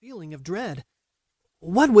feeling of dread.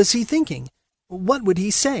 What was he thinking? What would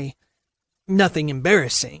he say? Nothing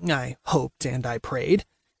embarrassing, I hoped and I prayed.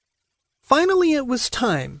 Finally it was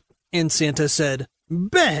time, and Santa said,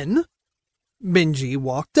 "Ben!" Benji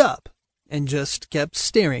walked up and just kept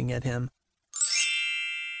staring at him.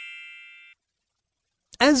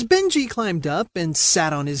 As Benji climbed up and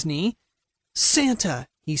sat on his knee, "Santa,"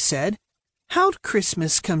 he said, "how'd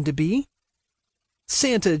Christmas come to be?"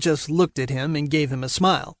 Santa just looked at him and gave him a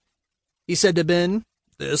smile. He said to Ben,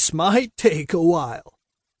 "This might take a while.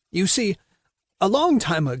 You see, a long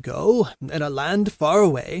time ago, in a land far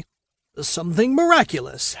away, something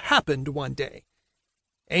miraculous happened one day.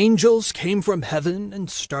 Angels came from heaven and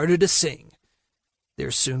started to sing.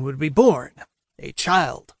 There soon would be born a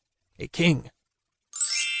child, a king.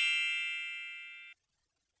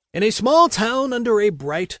 In a small town under a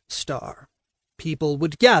bright star, people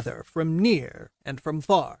would gather from near and from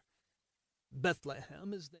far. Bethlehem is the